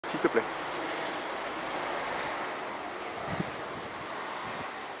s'il te plaît.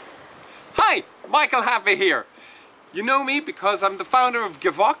 Hi, Michael Happy here. You know me because I'm the founder of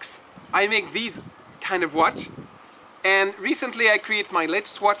Gavox. I make these kind of watch. And recently I created my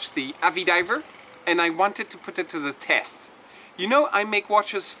latest watch, the Avidiver, and I wanted to put it to the test. You know, I make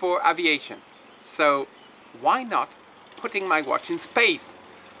watches for aviation. So why not putting my watch in space?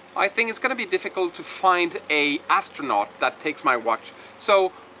 I think it's going to be difficult to find an astronaut that takes my watch.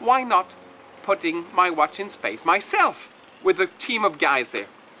 So why not putting my watch in space myself with a team of guys there?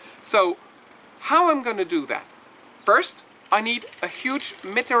 So how I'm going to do that? First, I need a huge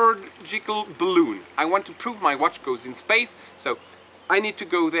meteorological balloon. I want to prove my watch goes in space, so I need to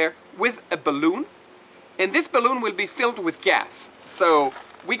go there with a balloon. And this balloon will be filled with gas. So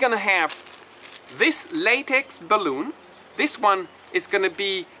we're going to have this latex balloon. This one is going to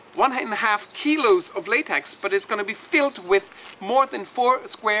be 1.5 kilos of latex, but it's going to be filled with more than 4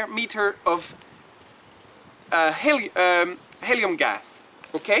 square meters of helium gas.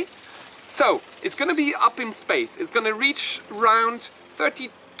 Okay? So it's going to be up in space. It's going to reach around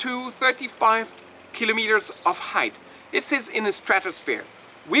 32-35 kilometers of height. It sits in a stratosphere.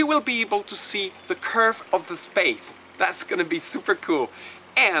 We will be able to see the curve of the space. That's going to be super cool.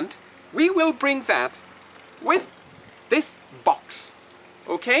 And we will bring that with this box.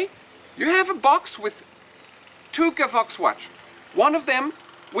 Okay? You have a box with 2 Gavox watch. One of them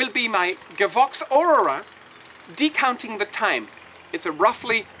will be my Gavox Aurora decounting the time. It's a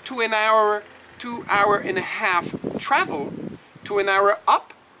roughly 2 hour and a half travel, 2 hour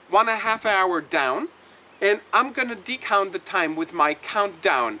up, 1.5 hour down, and I'm gonna decount the time with my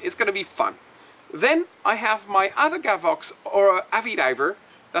countdown. It's gonna be fun. Then I have my other Gavox or Avidiver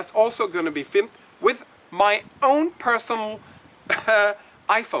that's also gonna be filmed with my own personal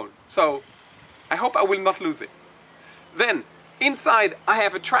iPhone. So I hope I will not lose it. Then inside I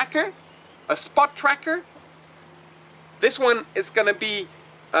have a tracker, a spot tracker. This one is gonna be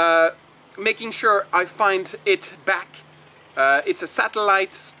making sure I find it back. It's a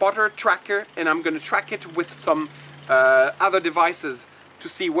satellite spotter tracker, and I'm gonna track it with some other devices to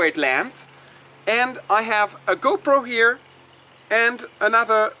see where it lands. And I have a GoPro here and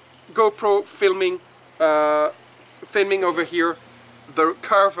another GoPro filming over here the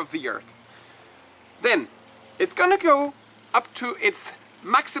curve of the Earth. Then it's gonna go up to its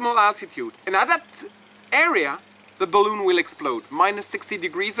maximal altitude, and at that area the balloon will explode. Minus 60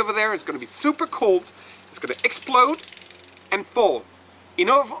 degrees over there. It's going to be super cold. It's going to explode and fall. In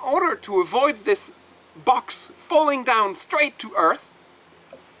order to avoid this box falling down straight to Earth,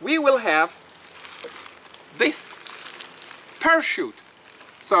 we will have this parachute.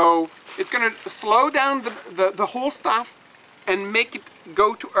 So it's going to slow down the whole stuff and make it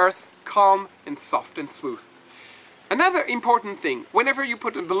go to Earth calm and soft and smooth. Another important thing, whenever you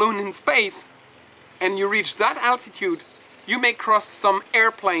put a balloon in space and you reach that altitude, you may cross some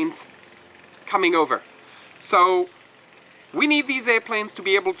airplanes coming over. So we need these airplanes to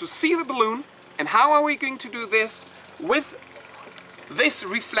be able to see the balloon. And how are we going to do this? With this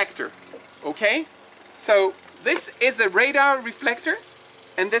reflector. Okay? So this is a radar reflector,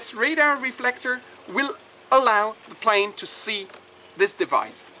 and this radar reflector will allow the plane to see this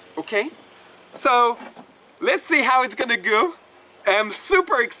device. Okay? So let's see how it's gonna go. I'm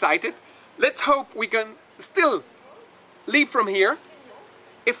super excited. Let's hope we can still leave from here.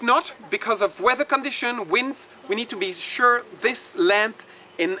 If not, because of weather condition, winds, we need to be sure this lands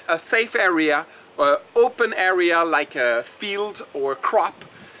in a safe area, or open area like a field or crop,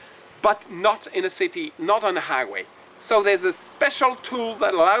 but not in a city, not on a highway. So there's a special tool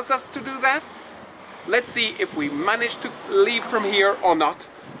that allows us to do that. Let's see if we manage to leave from here or not,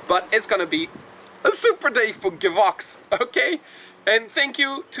 but it's gonna be a super day for Gavox, okay? And thank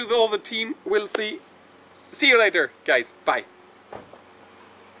you to all the team. We'll see you later, guys. Bye.